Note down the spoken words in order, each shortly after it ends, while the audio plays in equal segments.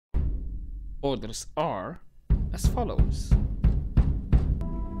Orders are as follows.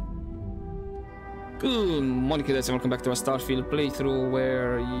 Good morning, guys, and welcome back to our Starfield playthrough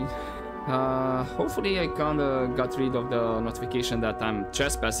where hopefully I kinda got rid of the notification that I'm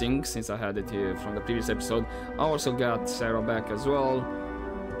trespassing since I had it here from the previous episode. I also got Sarah back as well,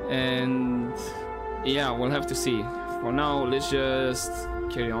 and yeah, we'll have to see. For now, let's just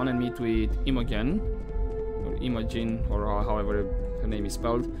carry on and meet with Imogen, or Imogen, or however her name is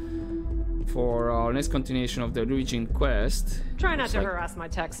spelled, for our next continuation of the Origin quest. Try not to harass my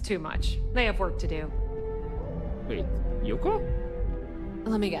techs too much. They have work to do. Wait, Yuko?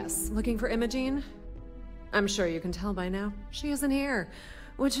 Let me guess. Looking for Imogen? I'm sure you can tell by now. She isn't here,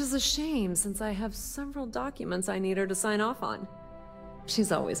 which is a shame since I have several documents I need her to sign off on.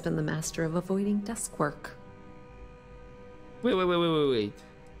 She's always been the master of avoiding desk work. Wait.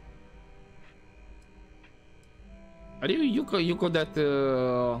 Are you Yuko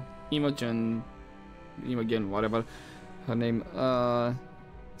that Imogen, whatever her name,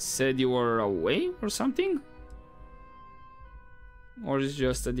 said you were away or something? Or is it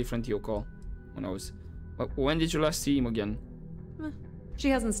just a different Yuko? Who knows? But when did you last see Imogen? She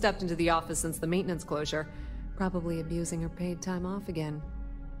hasn't stepped into the office since the maintenance closure, probably abusing her paid time off again.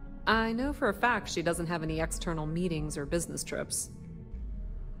 I know for a fact she doesn't have any external meetings or business trips.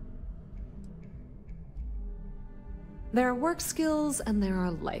 There are work skills and there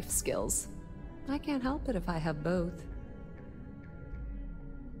are life skills. I can't help it if I have both.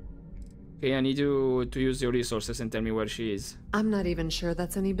 Okay, I need you to use your resources and tell me where she is. I'm not even sure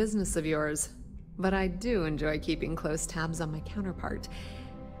that's any business of yours, but I do enjoy keeping close tabs on my counterpart.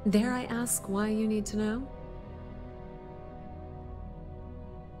 Dare I ask why you need to know?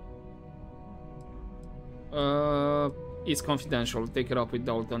 It's confidential. Take it up with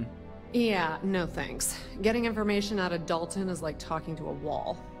Dalton. Yeah, no thanks. Getting information out of Dalton is like talking to a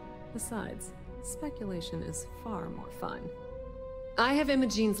wall. Besides, speculation is far more fun. I have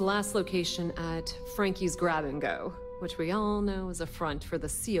Imogen's last location at Frankie's Grab and Go, which we all know is a front for the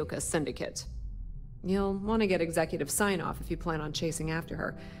Sioka Syndicate. You'll want to get executive sign-off if you plan on chasing after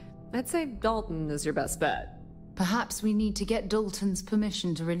her. I'd say Dalton is your best bet. Perhaps we need to get Dalton's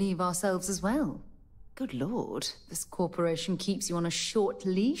permission to relieve ourselves as well. Good lord, this corporation keeps you on a short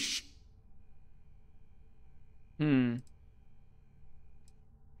leash.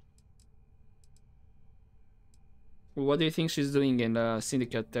 What do you think she's doing in the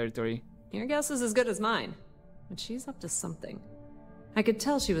Syndicate territory? Your guess is as good as mine, but she's up to something. I could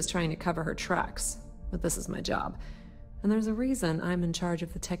tell she was trying to cover her tracks, but this is my job, and there's a reason I'm in charge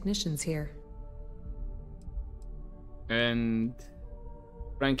of the technicians here. And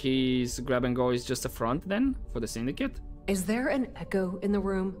Frankie's Grab and Go is just a front then for the Syndicate? Is there an echo in the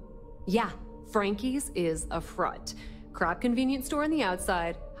room? Yeah, Frankie's is a front. Crap convenience store on the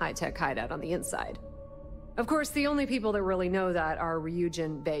outside, high-tech hideout on the inside. Of course, the only people that really know that are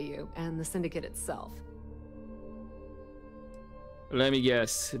Ryujin, Bayu, and the Syndicate itself. Let me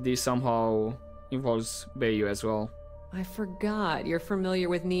guess, this somehow involves Bayu as well. I forgot you're familiar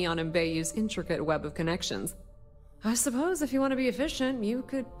with Neon and Bayu's intricate web of connections. I suppose if you want to be efficient, you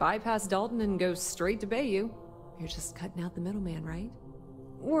could bypass Dalton and go straight to Bayu. You're just cutting out the middleman, right?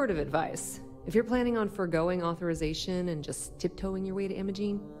 Word of advice. If you're planning on foregoing authorization and just tiptoeing your way to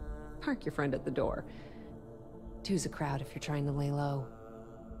Imogen, park your friend at the door. Two's a crowd if you're trying to lay low.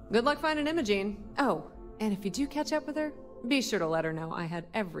 Good luck finding Imogen. Oh, and if you do catch up with her, be sure to let her know I had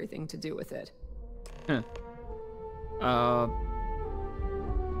everything to do with it. Can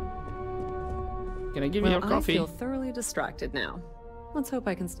I give you your coffee? I feel thoroughly distracted now. Let's hope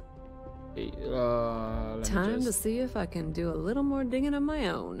I can Time to see if I can do a little more digging of my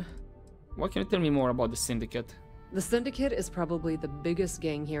own. What can you tell me more about the Syndicate? The Syndicate is probably the biggest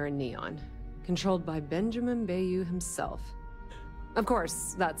gang here in Neon, controlled by Benjamin Bayu himself. Of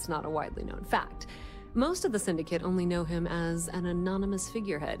course, that's not a widely known fact. Most of the Syndicate only know him as an anonymous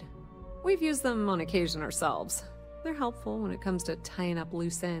figurehead. We've used them on occasion ourselves. They're helpful when it comes to tying up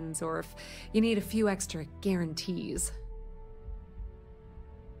loose ends or if you need a few extra guarantees.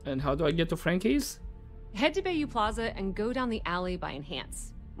 And how do I get to Frankie's? Head to Bayou Plaza and go down the alley by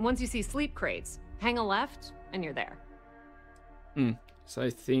Enhance. Once you see sleep crates, hang a left and you're there. So I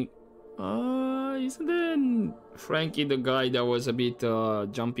think... isn't then Frankie the guy that was a bit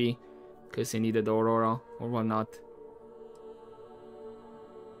jumpy because he needed Aurora or whatnot?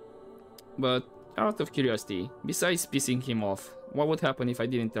 But out of curiosity, besides pissing him off, what would happen if I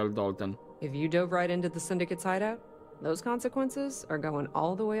didn't tell Dalton? If you dove right into the Syndicate's hideout, those consequences are going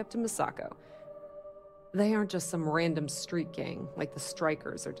all the way up to Misako. They aren't just some random street gang like the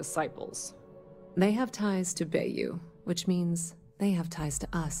Strikers or Disciples. They have ties to Bayu, which means they have ties to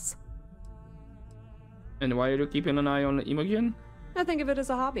us. And why are you keeping an eye on Imogen? I think of it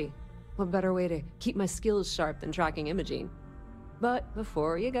as a hobby. What better way to keep my skills sharp than tracking Imogene? But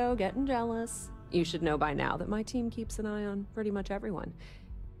before you go getting jealous, you should know by now that my team keeps an eye on pretty much everyone,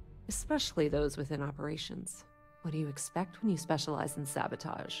 especially those within operations. What do you expect when you specialize in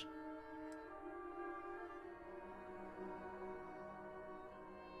sabotage?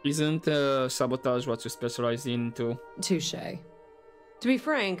 Isn't sabotage what you specialize in too? Touché. To be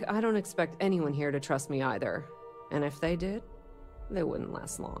frank, I don't expect anyone here to trust me either. And if they did, they wouldn't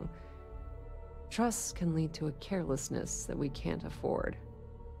last long. Trust can lead to a carelessness that we can't afford.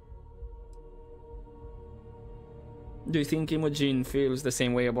 Do you think Imogen feels the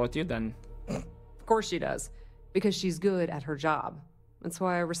same way about you then? Of course she does, because she's good at her job. That's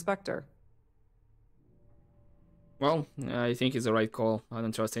why I respect her. Well, I think it's the right call. I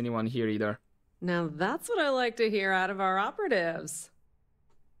don't trust anyone here either. Now that's what I like to hear out of our operatives.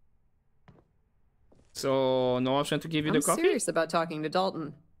 So, no option to give you the I'm coffee? serious about talking to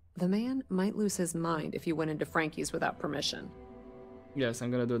Dalton. The man might lose his mind if you went into Frankie's without permission. Yes,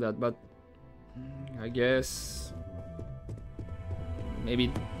 I'm gonna do that, but I guess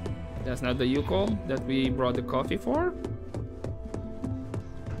maybe that's not the Yuko that we brought the coffee for?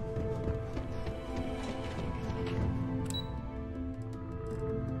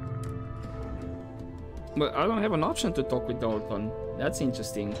 But I don't have an option to talk with Dalton. That's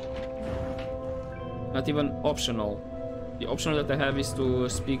interesting. Not even optional. The option that I have is to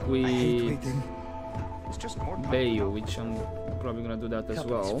speak with Bayu, which I'm probably gonna do that as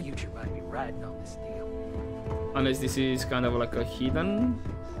well. Unless this is kind of like a hidden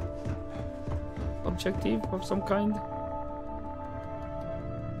objective of some kind.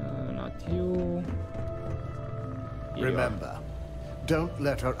 Not you. Remember, don't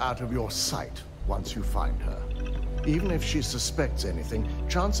let her out of your sight once you find her. Even if she suspects anything,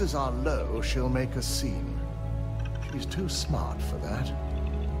 chances are low she'll make a scene. She's too smart for that.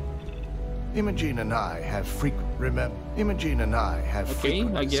 Imogen and I have frequent... Okay,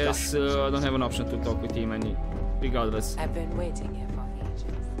 I guess I don't have an option to talk with him regardless. I've been waiting here for ages.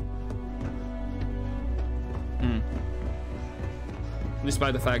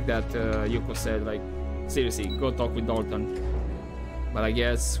 Despite the fact that Yuko said, like, seriously, go talk with Dalton. But I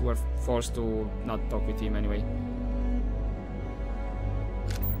guess we're forced to not talk with him anyway.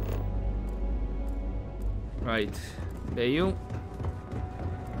 Right, Bayu.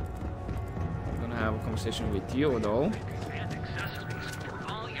 I'm gonna have a conversation with you though.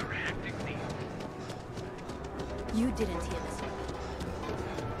 You didn't hear this.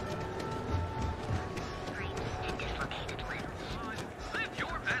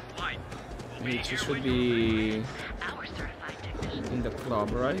 Which should be in the club,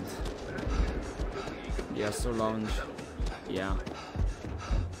 right? Yes, or lounge. Yeah.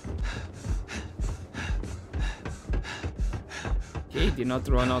 Okay, did not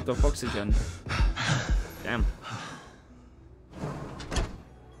run out of oxygen. Damn.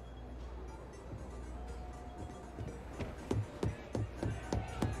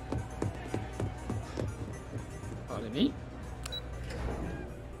 Pardon me.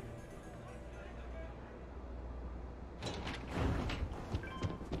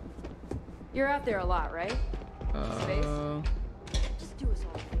 You're out there a lot, right? Space? Just do us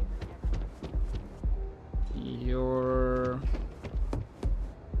all a favor. Your...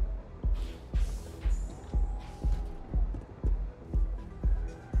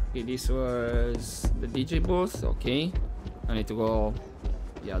 Okay, this was the DJ booth. Okay, I need to go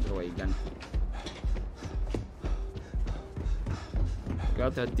the other way again.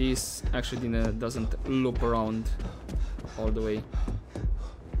 Forgot that this actually doesn't loop around all the way.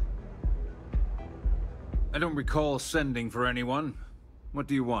 I don't recall sending for anyone. What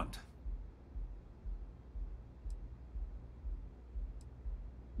do you want?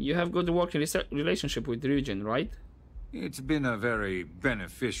 You have good working relationship with Ryujin, right? It's been a very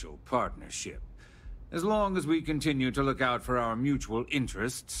beneficial partnership. As long as we continue to look out for our mutual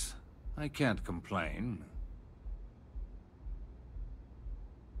interests, I can't complain.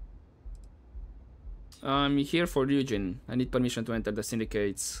 I'm here for Ryujin. I need permission to enter the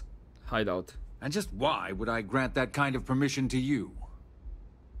Syndicate's hideout. And just why would I grant that kind of permission to you?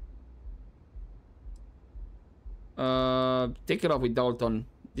 Take it up with Dalton.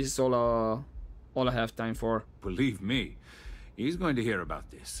 This is all I have time for. Believe me, he's going to hear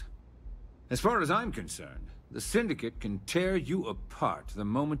about this. As far as I'm concerned, the Syndicate can tear you apart the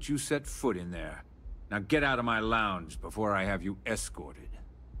moment you set foot in there. Now get out of my lounge before I have you escorted.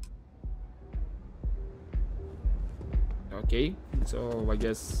 Okay, so I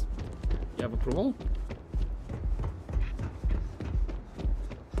guess you have approval?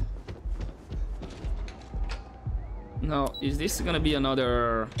 Now, is this gonna be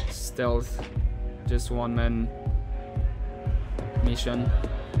another stealth, just one man mission?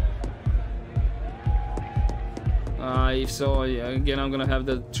 If so, yeah, again, I'm gonna have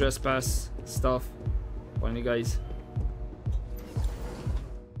the trespass stuff on you guys.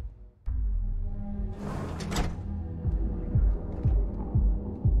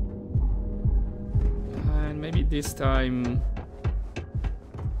 And maybe this time,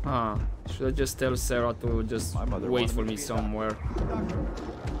 should I just tell Sarah to just wait for me somewhere? I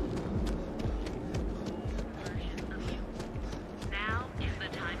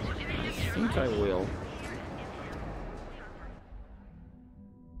think I will.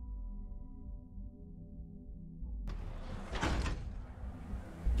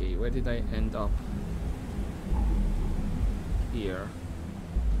 Okay, where did I end up? Here.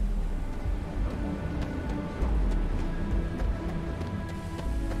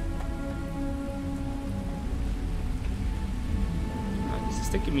 This is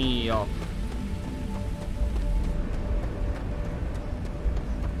taking me up.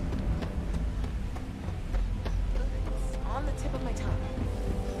 On the tip of my tongue.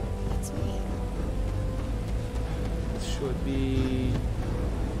 It's me. It should be...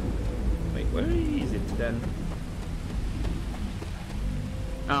 Wait, where is it then?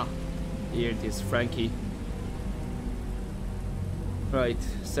 Ah, here it is, Frankie. Right,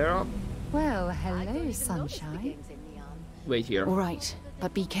 Sarah? Well, hello, sunshine. Wait here. All right,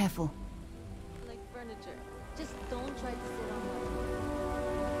 but be careful. Like furniture. Just don't try to sit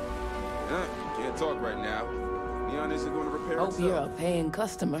on Can't talk right now. Neon isn't going to repair Hope itself. you're a paying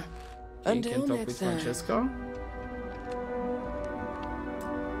customer. You Until can talk next with time. Francesca.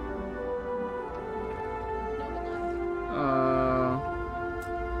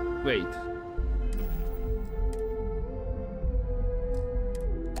 Wait.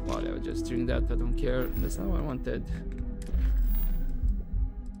 Whatever, just doing that, I don't care. That's not what I wanted.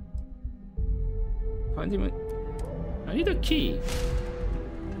 Find him. I need a key.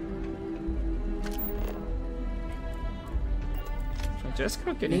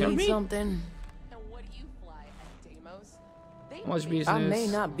 Francesca, can you help Need me? something? And what do you fly at, Deimos? They Much business. I may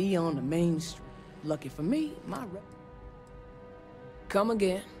not be on the main street. Lucky for me, my rep. Come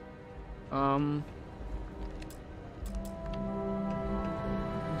again.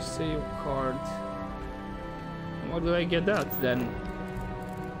 Save card. Where do I get that then?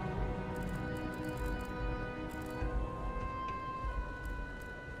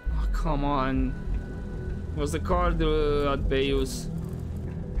 Oh, come on. Was the card at Bayous?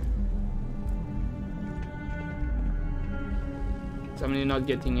 So I'm not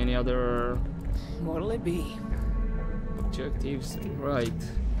getting any other What'll it be? objectives. Right.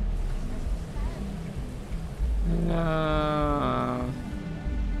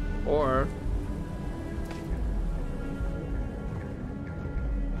 Or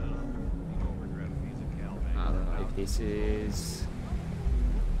I don't know if this is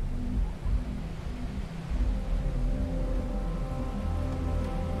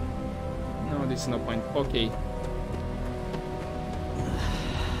no, this is no point. Okay.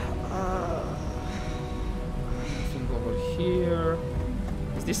 Nothing over here.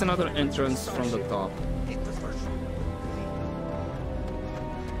 Is this another entrance from the top?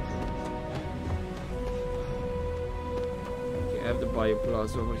 Okay, I have the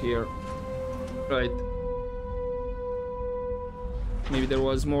bioplaza over here. Right. Maybe there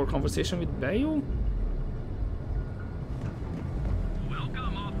was more conversation with Bayo?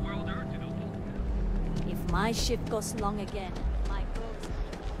 Welcome, off-worlder, to the... If my ship goes long again, my clothes.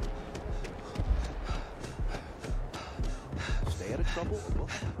 Stay out of trouble.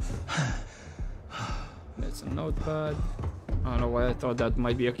 That's a notepad. I don't know why I thought that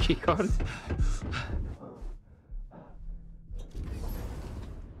might be a key card.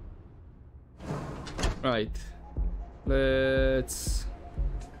 Right. Let's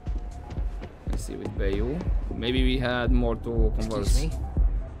see with Bayo. Maybe we had more to converse. Excuse me?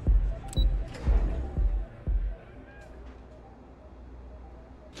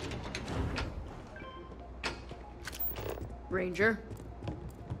 Ranger?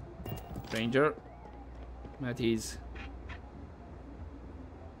 Ranger. Matties.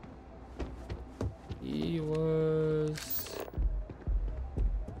 He was...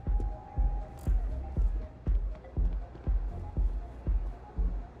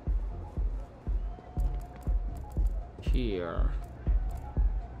 here.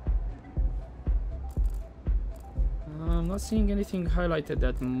 I'm not seeing anything highlighted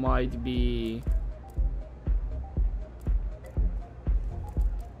that might be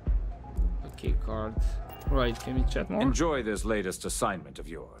a key card. Right, can we chat more? Enjoy this latest assignment of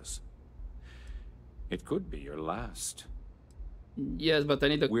yours. It could be your last. Yes, but I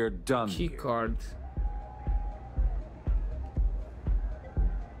need a We're done key here. card.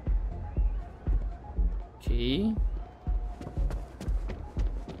 Okay.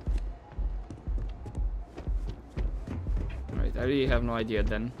 Right, I really have no idea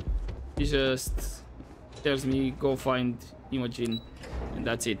then. He just tells me go find Imogen, and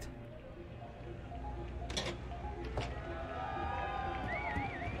that's it.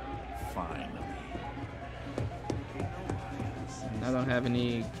 Finally. And I don't have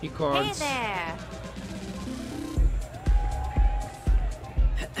any key cards. Hey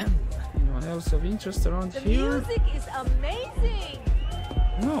Anyone else of interest around there! The here? music is amazing!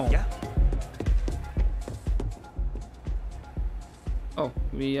 No. Yeah. Oh,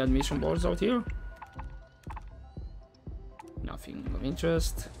 we had mission boards out here. Nothing of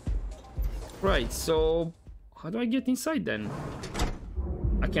interest. Right, so how do I get inside then?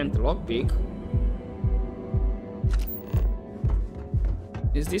 I can't lockpick.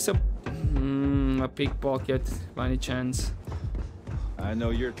 Is this a pickpocket by any chance? I know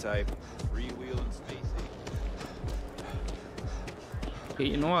your type. Freewheeling spacey. Okay,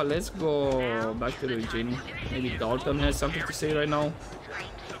 you know what? Let's go back to the Eugene. Maybe Dalton has something to say right now.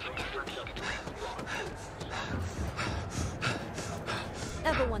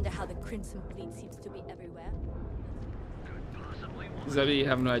 Ever wonder how the Crimson Fleet seems to be everywhere? Because I really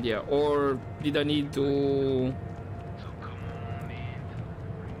have no idea. Or did I need to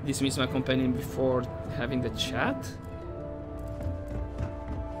dismiss my companion before having the chat?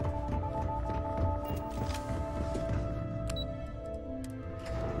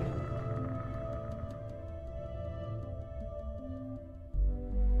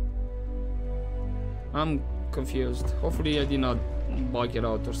 I'm confused. Hopefully I did not bug it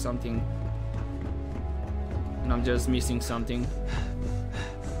out or something. And I'm just missing something.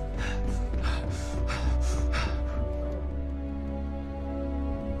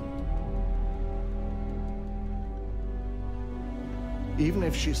 Even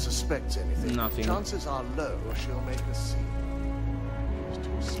if she suspects anything, Nothing. chances are low she'll make a scene. She's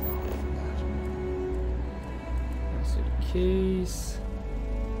too smart for that. That's the case.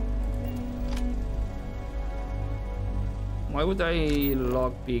 Why would I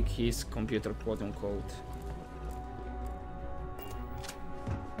lockpick his computer, quote unquote?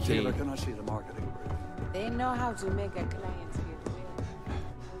 Okay. Taylor, can I see the marketing brief? They know how to make a client feel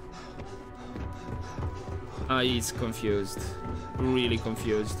real. He's confused. Really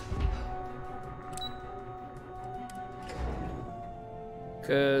confused.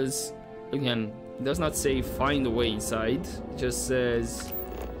 Because, again, it does not say find a way inside. It just says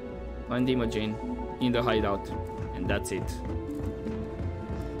find Imogen in the hideout. And that's it.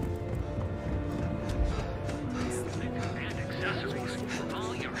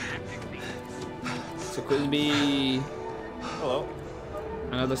 So could it be Hello.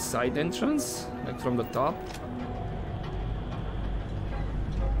 another side entrance, like from the top?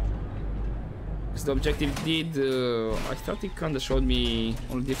 Because the objective did, I thought it kind of showed me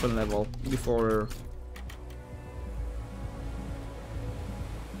on a different level before.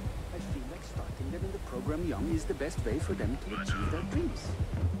 I feel like starting them in the program young is the best way for them to achieve their dreams.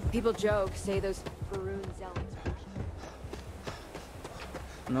 People joke, say those Faroon zealots.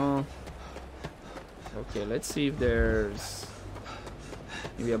 No. Okay, let's see if there's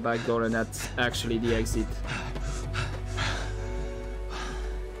maybe a back door and that's actually the exit.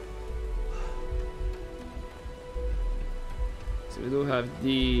 So we do have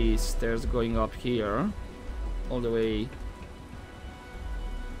these stairs going up here, all the way,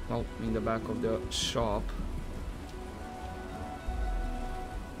 well, in the back of the shop.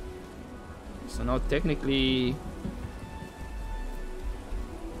 So now technically,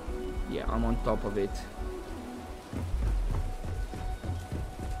 yeah, I'm on top of it.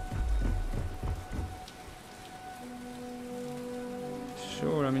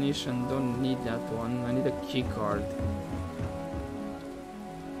 Sure, ammunition, don't need that one. I need a key card.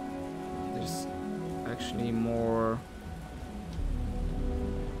 There's actually more.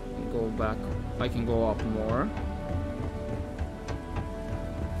 I can go back. I can go up more.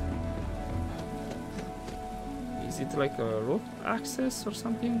 Is it like a rope access or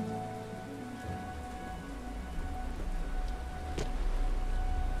something?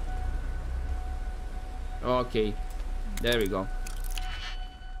 Okay, there we go.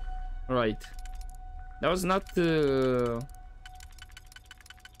 Right, that was not that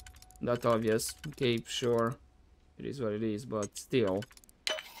obvious. Okay, sure, it is what it is, but still.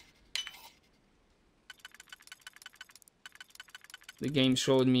 The game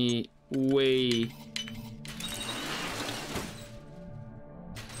showed me way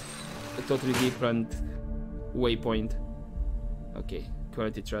a totally different waypoint. Okay,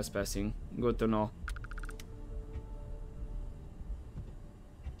 currently trespassing. Good to know.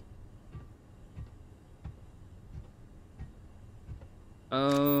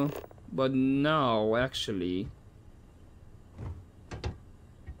 But now actually,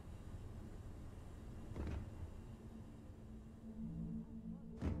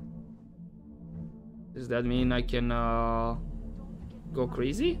 does that mean I can go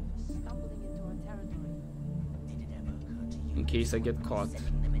crazy? In case I get caught.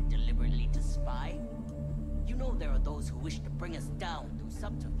 Them in deliberately to spy? You know there are those who wish to bring us down through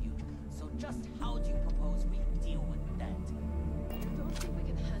subterfuge. So just how do you propose we deal with that? Don't think we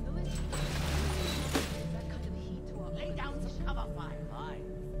can handle it? That kind of heat to our Lay down some cover fire. Fine.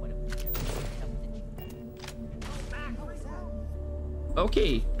 What if we just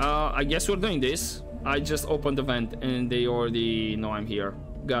Okay, I guess we're doing this. I just opened the vent and they already know I'm here.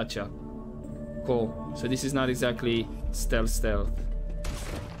 Gotcha. Cool. So this is not exactly stealth.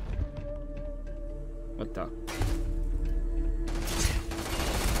 What the?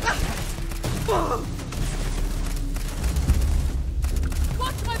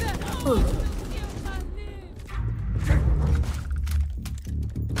 Watch my back!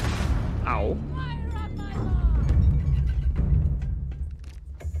 Ow.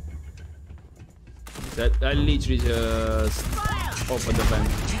 That I literally just opened the vent.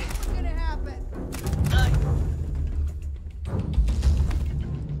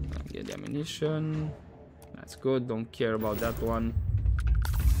 Get the ammunition. That's good. Don't care about that one.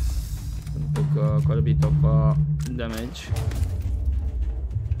 Took quite a bit of damage.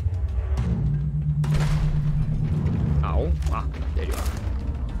 Ow. Ah, there you are.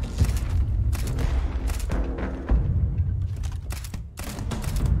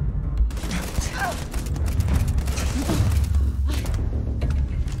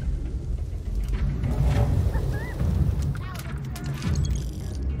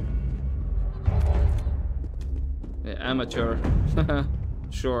 Amateur.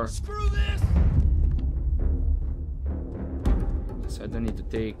 Sure. Screw this! So I don't need to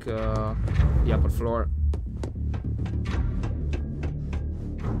take the upper floor.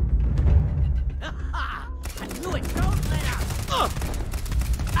 I knew it! Don't let out!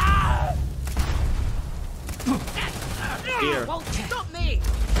 Ah! Here. Won't stop me!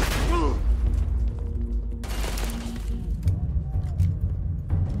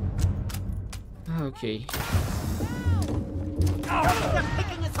 Okay. They're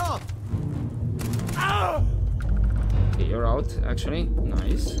picking us off! Okay, you're out, actually.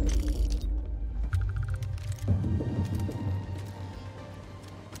 Nice.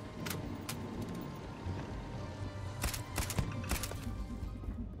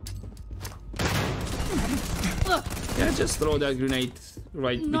 Yeah, just throw that grenade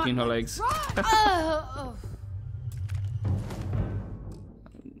right between her legs.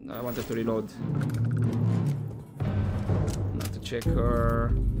 I wanted to reload. Not to check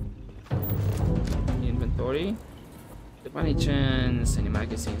her inventory. If any chance, any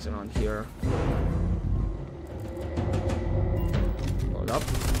magazines around here? Hold up.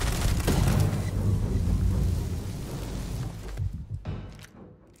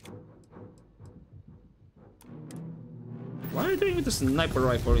 What are you doing with the sniper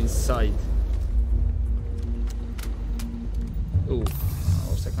rifle inside? Ooh.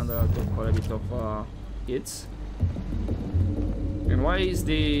 Second took quite a bit of hits. And why is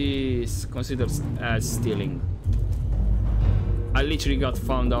this considered as stealing? I literally got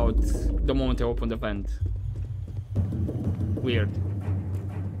found out the moment I opened the vent. Weird.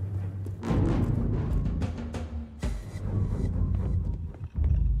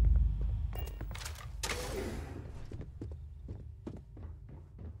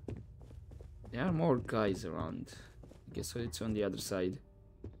 There are more guys around. I guess it's on the other side.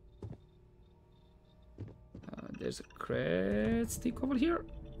 There's a cred stick over here.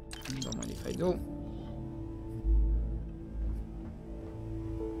 Don't mind if I do.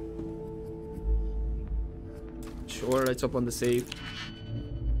 Sure, let's open the safe.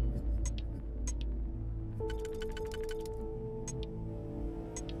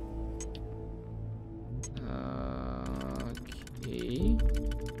 Okay.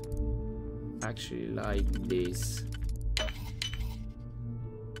 Actually, like this.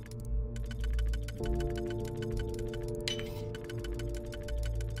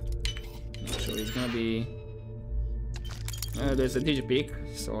 So it's gonna be there's a digipick,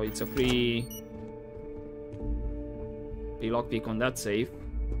 so it's a free lockpick on that safe.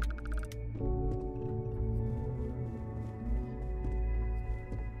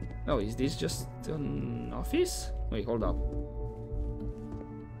 Oh, is this just an office? Wait, hold up.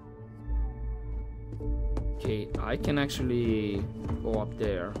 Okay, I can actually go up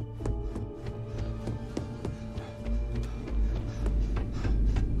there.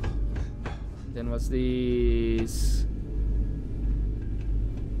 Then what's this?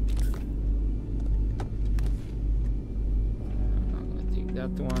 I'm not gonna take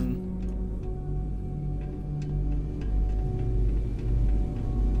that one.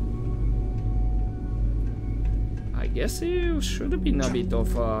 I guess it should have been a bit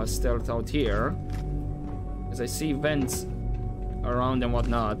of stealth out here, as I see vents around and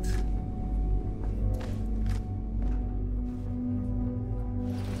whatnot.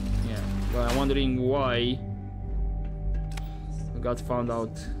 Yeah, but I'm wondering why I got found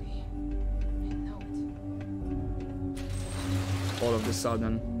out all of a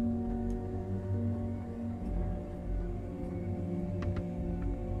sudden.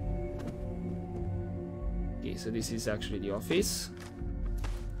 Okay, so this is actually the office.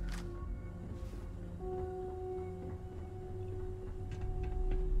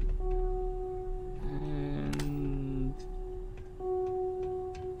 And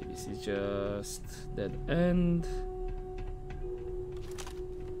this is just dead end.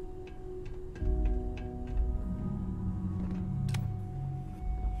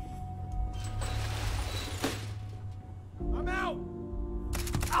 I'm out.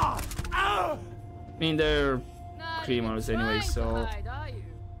 Ah! Ah! I mean, they're criminals anyway, so... I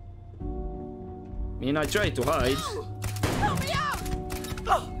mean, I tried to hide. Help me out!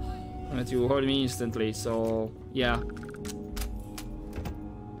 But you heard me instantly, so... yeah.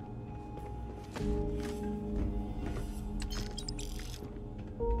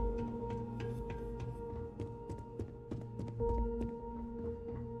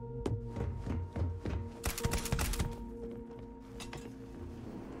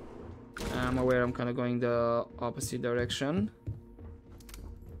 I'm aware I'm kind of going the opposite direction.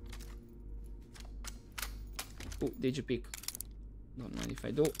 Oh, did you pick? Don't mind if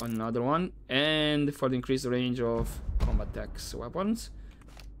I do. Another one. And for the increased range of combat attacks weapons.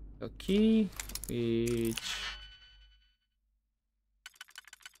 A key, which...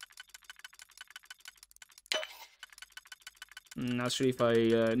 not sure if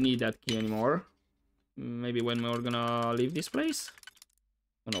I need that key anymore. Maybe when we're gonna leave this place?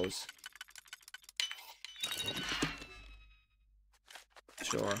 Who knows?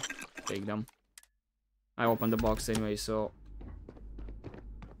 Sure, take them. I opened the box anyway, so...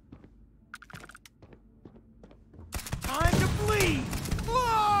 Time to bleed!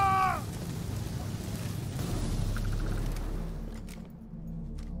 Ah!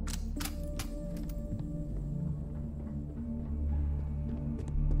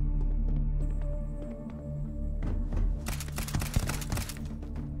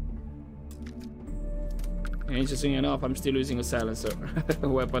 Interesting enough, I'm still using a silencer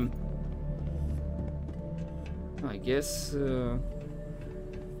weapon. I guess...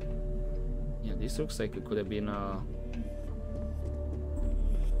 yeah, this looks like it could have been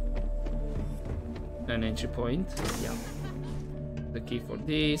an entry point. Yeah. The key for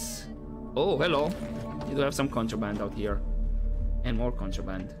this. Oh, hello. You do have some contraband out here. And more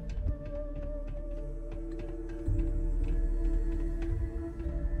contraband.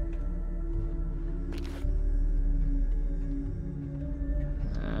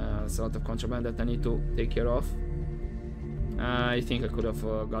 There's a lot of contraband that I need to take care of. I think I could have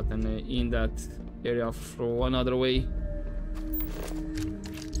gotten in that area through another way.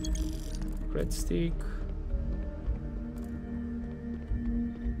 Red stick.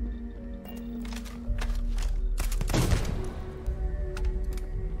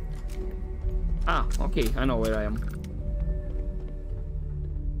 Ah, okay, I know where I am.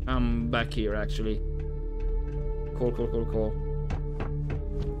 I'm back here actually. Cool, cool, cool, cool.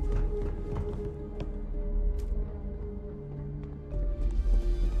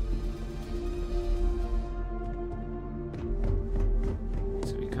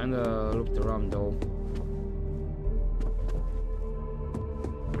 Kinda looked around though.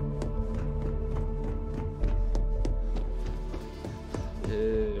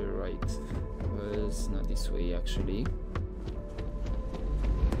 Right. Was not this way actually.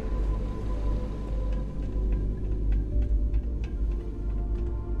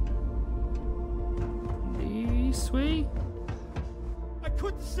 This way? I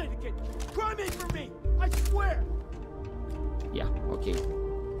quit the syndicate! Crime ain't for me! I swear! Yeah, okay.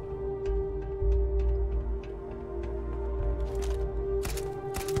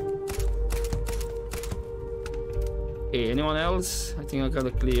 Okay, anyone else? I think I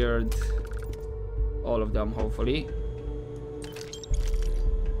got cleared all of them, hopefully.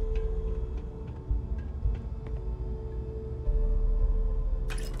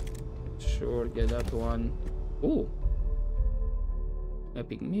 Sure, get that one. Oh.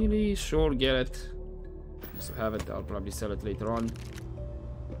 Epic melee, sure, get it. Just to have it, I'll probably sell it later on.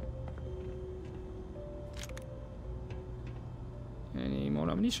 Any more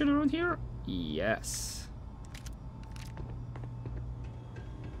ammunition around here? Yes.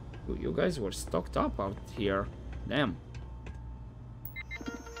 Ooh, you guys were stocked up out here. Damn.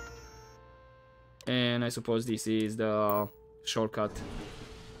 And I suppose this is the shortcut.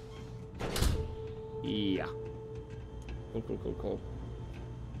 Yeah. Cool, cool, cool, cool.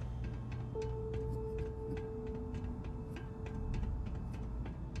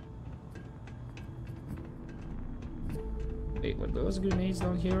 Wait, were those grenades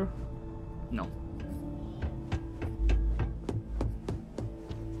down here? No.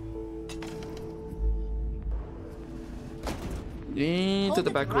 Into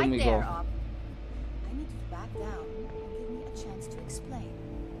the back room we go. I need you to back down and give me a chance to explain.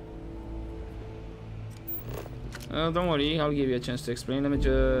 Don't worry, I'll give you a chance to explain. Let me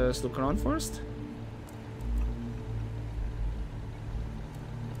just look around first.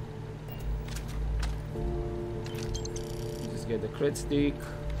 Just get the crit stick,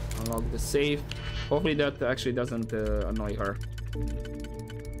 unlock the safe. Hopefully that actually doesn't annoy her.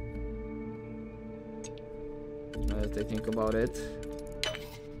 Now that I think about it.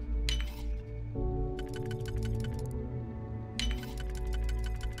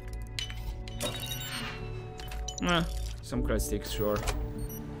 Some credit sticks, sure.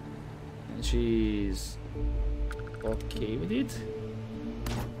 And she's okay with it.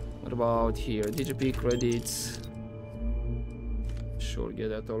 What about here? DGP credits. Sure,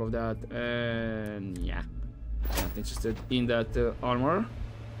 get at all of that. And yeah, not interested in that armor.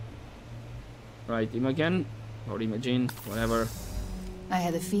 Right, Imogen or Imogen, whatever. I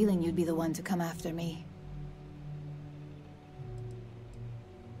had a feeling you'd be the one to come after me.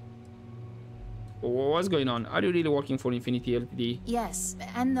 What's going on? Are you really working for Infinity Ltd? Yes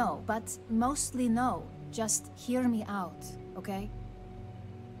and no, but mostly no. Just hear me out, okay?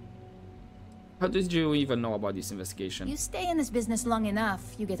 How did you even know about this investigation? You stay in this business long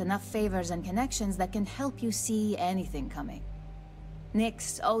enough, you get enough favors and connections that can help you see anything coming.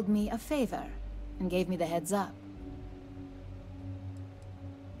 Nyx owed me a favor and gave me the heads up.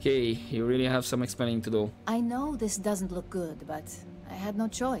 Okay, you really have some explaining to do. I know this doesn't look good, but I had no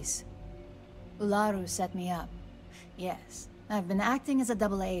choice. Ularu set me up. Yes, I've been acting as a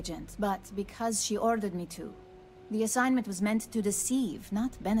double agent, but because she ordered me to. The assignment was meant to deceive,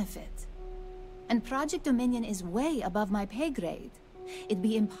 not benefit. And Project Dominion is way above my pay grade. It'd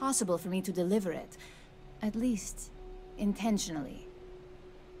be impossible for me to deliver it. At least, intentionally.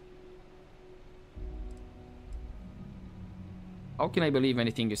 How can I believe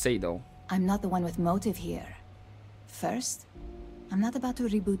anything you say, though? I'm not the one with motive here. First, I'm not about to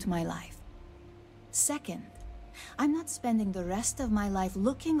reboot my life. Second, I'm not spending the rest of my life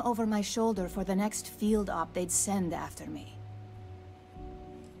looking over my shoulder for the next field op they'd send after me.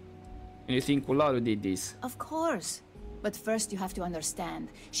 And you think Ularu did this? Of course. But first you have to understand,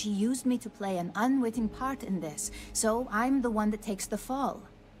 she used me to play an unwitting part in this, so I'm the one that takes the fall.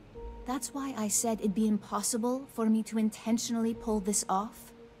 That's why I said it'd be impossible for me to intentionally pull this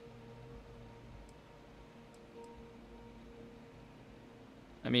off.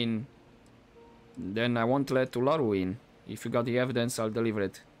 I mean, then I won't let Ularu in. If you got the evidence, I'll deliver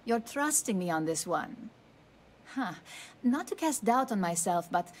it. You're trusting me on this one. Huh. Not to cast doubt on myself,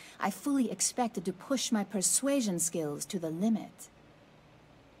 but I fully expected to push my persuasion skills to the limit.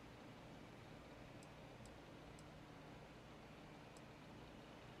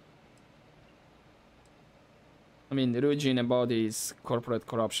 I mean, Ryujin embodies corporate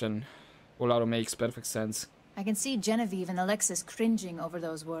corruption. Ularu makes perfect sense. I can see Genevieve and Alexis cringing over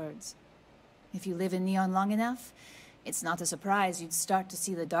those words. If you live in Neon long enough, it's not a surprise you'd start to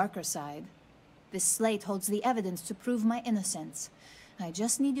see the darker side. This slate holds the evidence to prove my innocence. I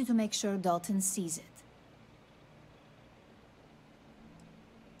just need you to make sure Dalton sees it.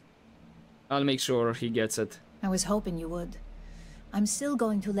 I'll make sure he gets it. I was hoping you would. I'm still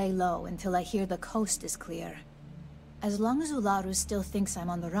going to lay low until I hear the coast is clear. As long as Ularu still thinks I'm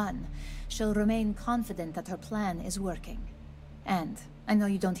on the run, she'll remain confident that her plan is working. And I know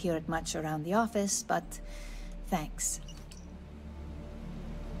you don't hear it much around the office, but thanks.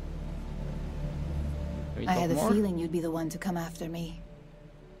 I had a feeling you'd be the one to come after me.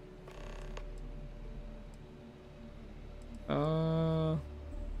 Can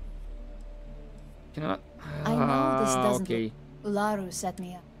I? I know this doesn't. Okay. Ularu set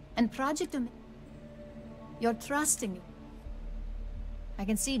me up, and Project You're trusting me. I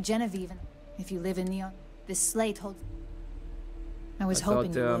can see Genevieve. If you live in Neon, this slate holds. I was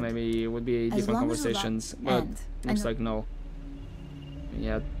hoping hoping you would. maybe it would be As different long as you conversations, love- but and looks like no.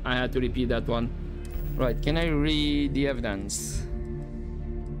 Yeah, I had to repeat that one. Right, can I read the evidence?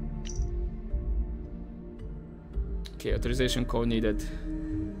 Okay, authorization code needed.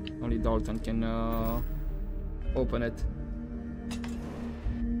 Only Dalton can open it.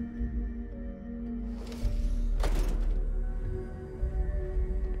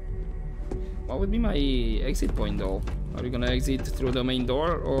 What would be my exit point though? Are we gonna exit through the main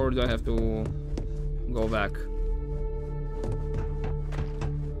door or do I have to go back?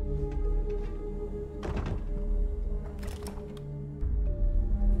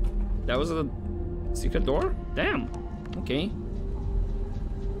 That was a secret door? Damn. Okay.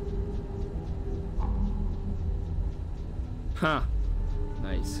 Huh.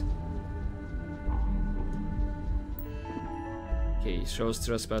 Nice. Okay, shows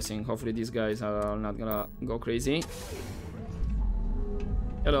trespassing. Hopefully these guys are not gonna go crazy.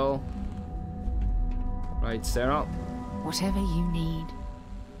 Hello. Right, Sarah. Whatever you need.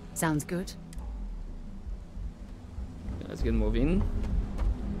 Sounds good. Let's get moving.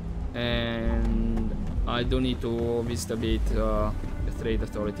 And I do need to investigate the trade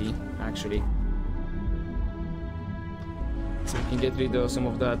authority, actually. So we can get rid of some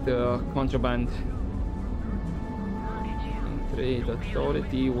of that contraband. And trade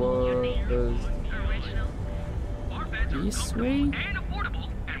authority was this way?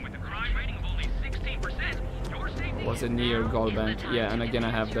 Was it near Gold Bank? Yeah, and again I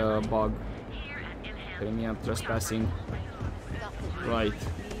have the bug. Telling me I'm trespassing. Right.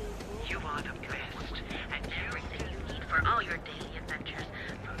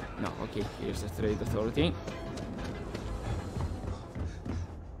 No, okay, here's the trade authority.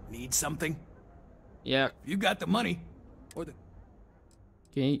 Need something? Yeah. You got the money. Or the...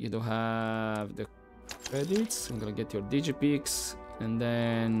 Okay, you do have the credits. I'm gonna get your digipix and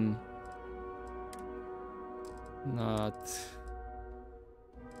then not.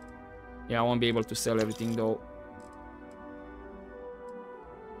 Yeah, I won't be able to sell everything though.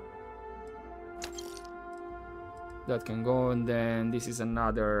 That can go, and then this is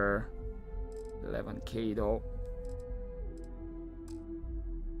another 11k though.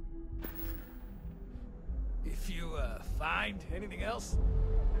 If you find anything else,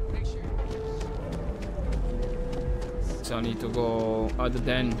 make sure. So I need to go other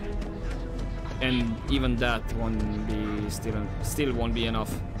than, and even that won't be still won't be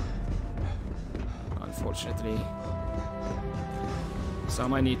enough, unfortunately. So I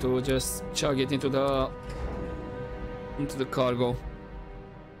might need to just chug it into the cargo.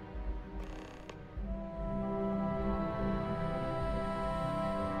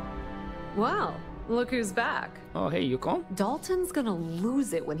 Well, look who's back. Oh, hey, you come? Dalton's gonna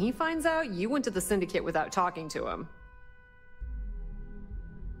lose it when he finds out you went to the Syndicate without talking to him.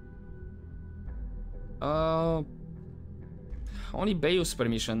 Only Bayou's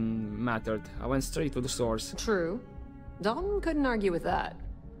permission mattered. I went straight to the source. True. Dalton couldn't argue with that.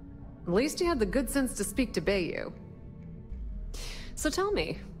 At least he had the good sense to speak to Bayou. So tell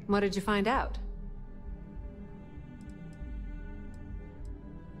me, what did you find out?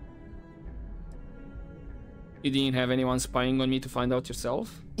 You didn't have anyone spying on me to find out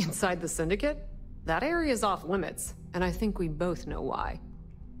yourself? Inside the Syndicate? That area's off limits, and I think we both know why.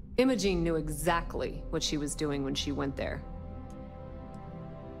 Imogene knew exactly what she was doing when she went there.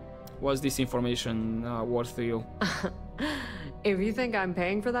 Was this information worth to you? If you think I'm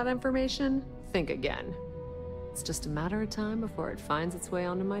paying for that information, think again. It's just a matter of time before it finds its way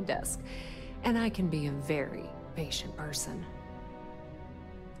onto my desk, and I can be a very patient person.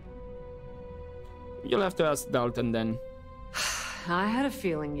 You'll have to ask Dalton then. I had a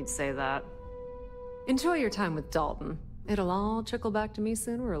feeling you'd say that. Enjoy your time with Dalton. It'll all trickle back to me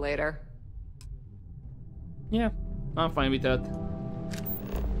sooner or later. Yeah, I'm fine with that.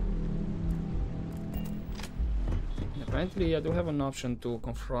 Apparently, I do have an option to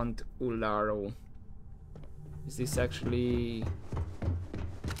confront Ularo. Is this actually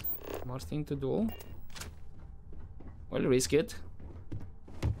a smart thing to do? Well, risk it.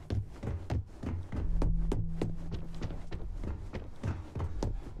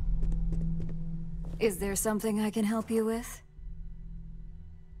 Is there something I can help you with?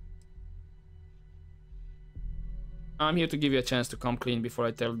 I'm here to give you a chance to come clean before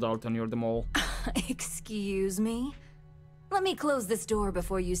I tell Dalton you're the mole. Excuse me? Let me close this door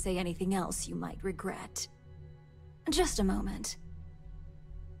before you say anything else you might regret. Just a moment.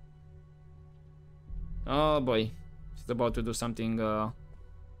 Oh boy. She's about to do something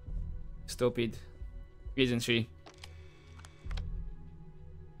stupid, isn't she?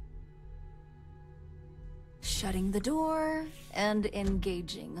 Shut shutting the door and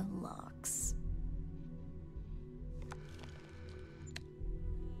engaging locks.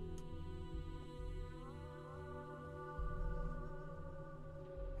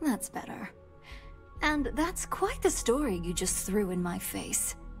 That's better. And that's quite the story you just threw in my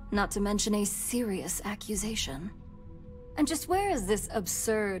face. Not to mention a serious accusation. And just where is this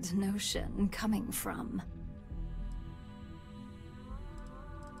absurd notion coming from?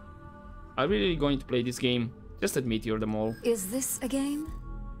 Are we really going to play this game? Just admit you're the mole. Is this a game?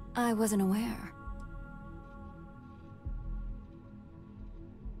 I wasn't aware.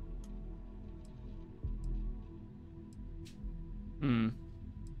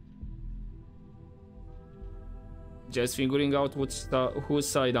 Just figuring out whose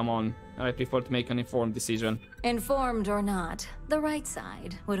side I'm on. I prefer to make an informed decision. Informed or not, the right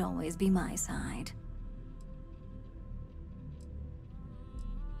side would always be my side.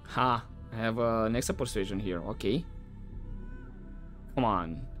 Ha! I have an extra persuasion here, okay. Come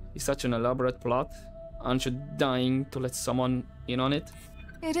on. It's such an elaborate plot. Aren't you dying to let someone in on it?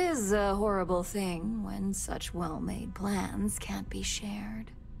 It is a horrible thing when such well-made plans can't be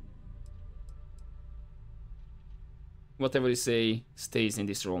shared. Whatever you say stays in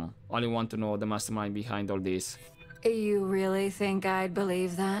this room. Only want to know the mastermind behind all this. You really think I'd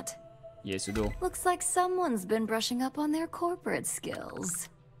believe that? Yes, you do. Looks like someone's been brushing up on their corporate skills.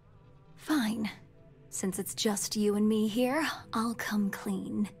 Fine. Since it's just you and me here, I'll come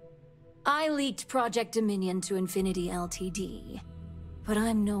clean. I leaked Project Dominion to Infinity Ltd. But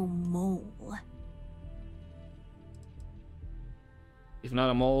I'm no mole. If not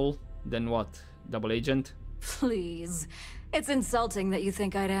a mole, then what? Double agent? Please. It's insulting that you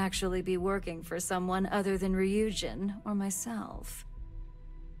think I'd actually be working for someone other than Ryujin or myself.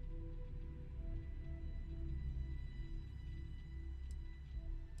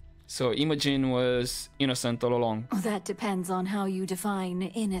 So Imogen was innocent all along. That depends on how you define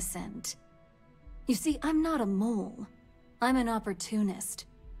innocent. You see, I'm not a mole. I'm an opportunist.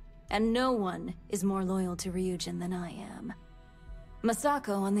 And no one is more loyal to Ryujin than I am.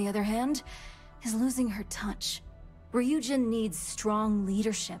 Masako, on the other hand, is losing her touch. Ryujin needs strong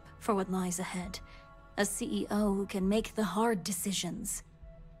leadership for what lies ahead. A CEO who can make the hard decisions.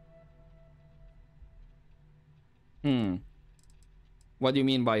 What do you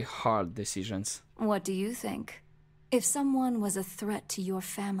mean by hard decisions? What do you think? If someone was a threat to your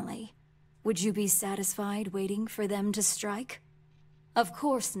family, would you be satisfied waiting for them to strike? Of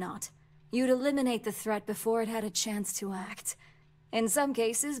course not. You'd eliminate the threat before it had a chance to act. In some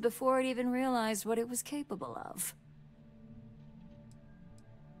cases, before it even realized what it was capable of.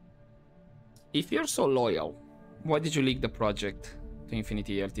 If you're so loyal, why did you leak the project to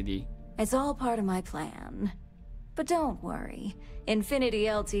Infinity Ltd? It's all part of my plan. But don't worry. Infinity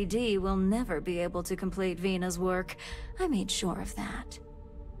Ltd will never be able to complete Vina's work. I made sure of that.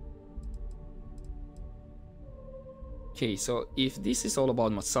 Okay, so if this is all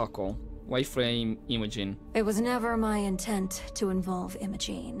about Masako, why frame Imogen? It was never my intent to involve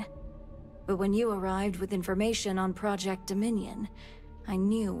Imogen. But when you arrived with information on Project Dominion, I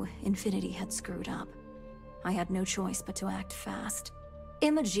knew Infinity had screwed up. I had no choice but to act fast.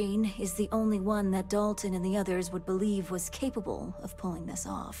 Imogen is the only one that Dalton and the others would believe was capable of pulling this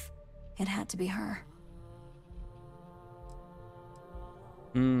off. It had to be her.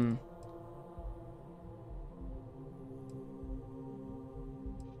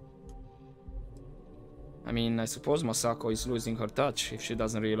 I mean, I suppose Masako is losing her touch if she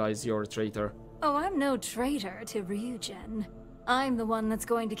doesn't realize you're a traitor. Oh, I'm no traitor to Ryujin. I'm the one that's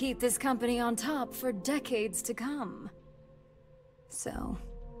going to keep this company on top for decades to come. So,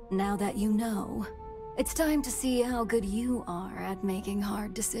 now that you know, it's time to see how good you are at making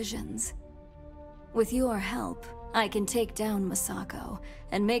hard decisions. With your help, I can take down Masako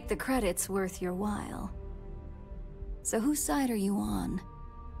and make the credits worth your while. So whose side are you on?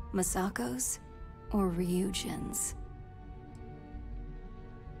 Masako's or Ryujin's?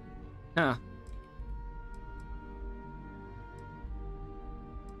 Ah.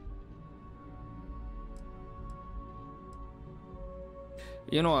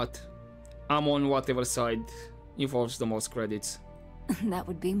 You know what? I'm on whatever side involves the most credits. That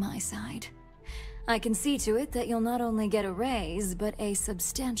would be my side. I can see to it that you'll not only get a raise, but a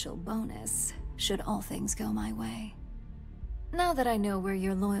substantial bonus, should all things go my way. Now that I know where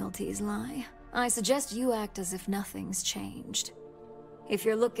your loyalties lie, I suggest you act as if nothing's changed. If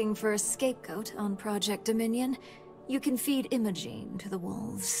you're looking for a scapegoat on Project Dominion, you can feed Imogen to the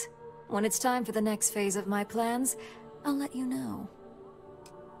wolves. When it's time for the next phase of my plans, I'll let you know.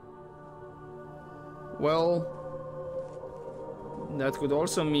 Well, that could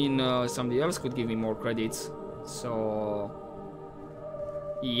also mean somebody else could give me more credits. So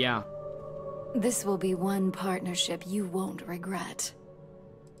yeah. This will be one partnership you won't regret.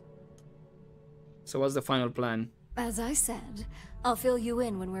 So what's the final plan? As I said, I'll fill you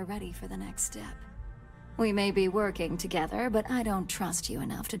in when we're ready for the next step. We may be working together, but I don't trust you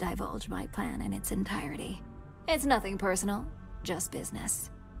enough to divulge my plan in its entirety. It's nothing personal, just business.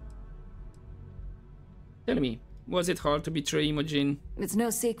 Tell me, was it hard to betray Imogen? It's no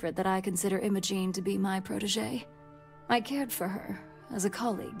secret that I consider Imogen to be my protege. I cared for her as a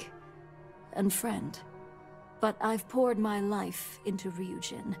colleague and friend. But I've poured my life into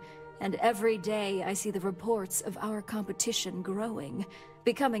Ryujin, and every day I see the reports of our competition growing,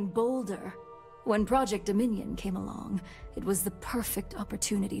 becoming bolder. When Project Dominion came along, it was the perfect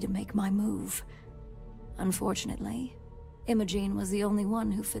opportunity to make my move. Unfortunately, Imogen was the only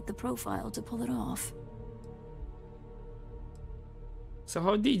one who fit the profile to pull it off. So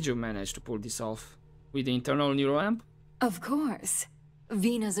how did you manage to pull this off? With the internal neuroamp? Of course.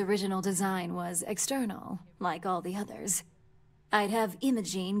 Vina's original design was external, like all the others. I'd have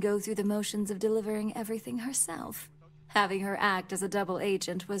Imogen go through the motions of delivering everything herself. Having her act as a double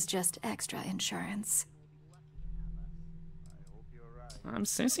agent was just extra insurance. I'm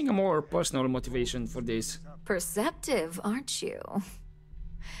sensing a more personal motivation for this. Perceptive, aren't you?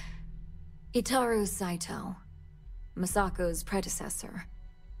 Itaru Saito, Masako's predecessor.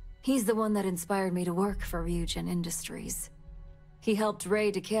 He's the one that inspired me to work for Ryujin Industries. He helped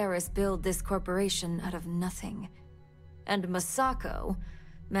Ray DeCaris build this corporation out of nothing. And Masako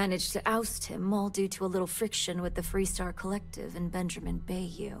managed to oust him, all due to a little friction with the Freestar Collective and Benjamin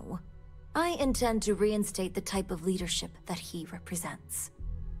Bayou. I intend to reinstate the type of leadership that he represents.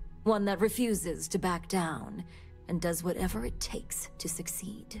 One that refuses to back down and does whatever it takes to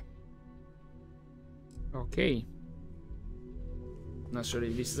succeed. Okay. Not sure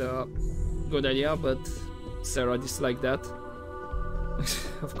if this is a good idea, but Sarah disliked that.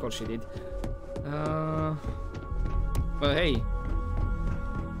 Of course she did. Well, hey.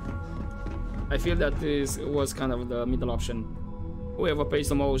 I feel that this was kind of the middle option. Whoever pays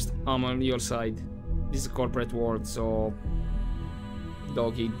the most, I'm on your side. This is a corporate world, so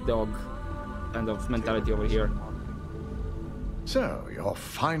dog eat dog kind of mentality over here. So, you're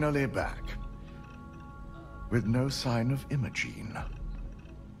finally back. With no sign of Imogen.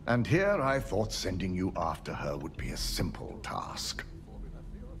 And here I thought sending you after her would be a simple task.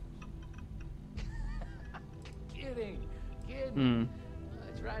 Kidding.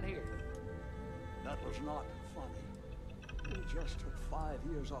 It's right here. That was not funny. It just took 5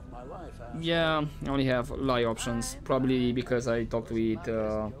 years off my life. Yeah, I only have lie options. Probably because I talked with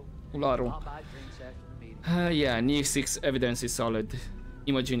Ularu. Yeah, NE6 evidence is solid.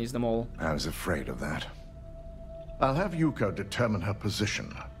 Imogen is the mole. I was afraid of that. I'll have Yuko determine her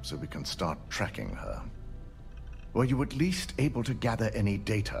position, so we can start tracking her. Were you at least able to gather any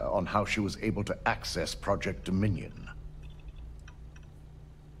data on how she was able to access Project Dominion?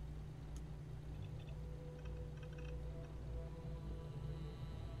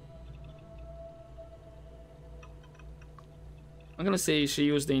 I'm gonna say she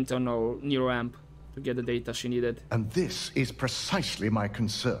used the internal neuroamp to get the data she needed. And this is precisely my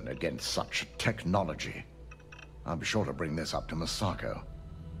concern against such technology. I'll be sure to bring this up to Masako.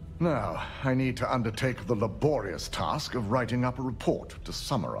 Now, I need to undertake the laborious task of writing up a report to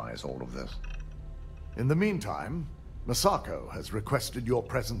summarize all of this. In the meantime, Masako has requested your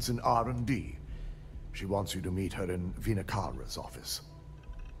presence in R&D. She wants you to meet her in Vinakara's office.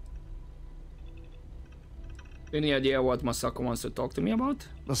 Any idea what Masako wants to talk to me about?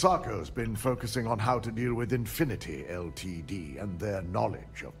 Masako's been focusing on how to deal with Infinity Ltd. And their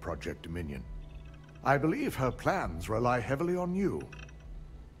knowledge of Project Dominion. I believe her plans rely heavily on you.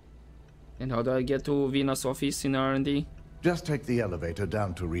 And how do I get to Vina's office in R&D? Just take the elevator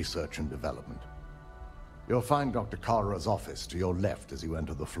down to Research and Development. You'll find Dr. Kara's office to your left as you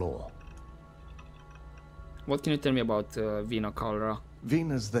enter the floor. What can you tell me about Vina Kara?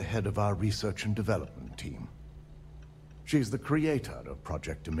 Vina's the head of our Research and Development team. She's the creator of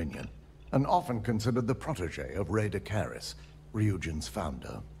Project Dominion, and often considered the protege of Ray DeCaris, Ryujin's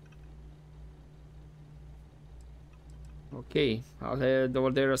founder. Okay, I'll head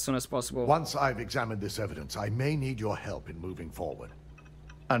over there as soon as possible. Once I've examined this evidence, I may need your help in moving forward.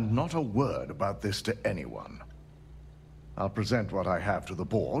 And not a word about this to anyone. I'll present what I have to the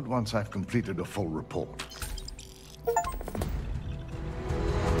board once I've completed a full report.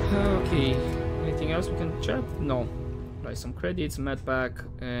 Okay, anything else we can chat? No. Buy some credits, med pack,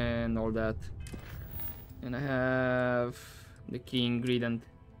 and all that. And I have the key ingredient.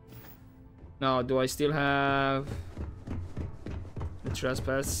 Now, do I still have the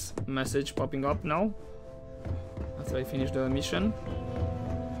trespass message popping up now? after I finish the mission.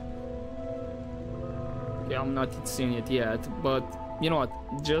 Okay, I'm not seeing it yet, but you know what?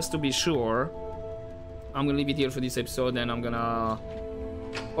 Just to be sure, I'm gonna leave it here for this episode, and I'm gonna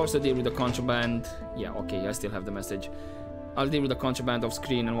also deal with the contraband. Yeah, okay, I still have the message. I'll deal with the contraband off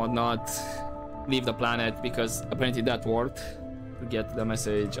screen and whatnot. Leave the planet, because apparently that worked to get the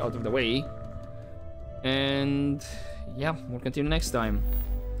message out of the way. And yeah, we'll continue next time.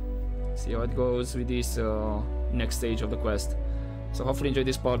 See how it goes with this next stage of the quest. So hopefully enjoy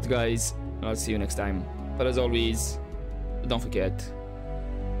this part, guys. I'll see you next time. But as always, don't forget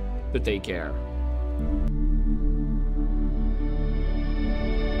to take care.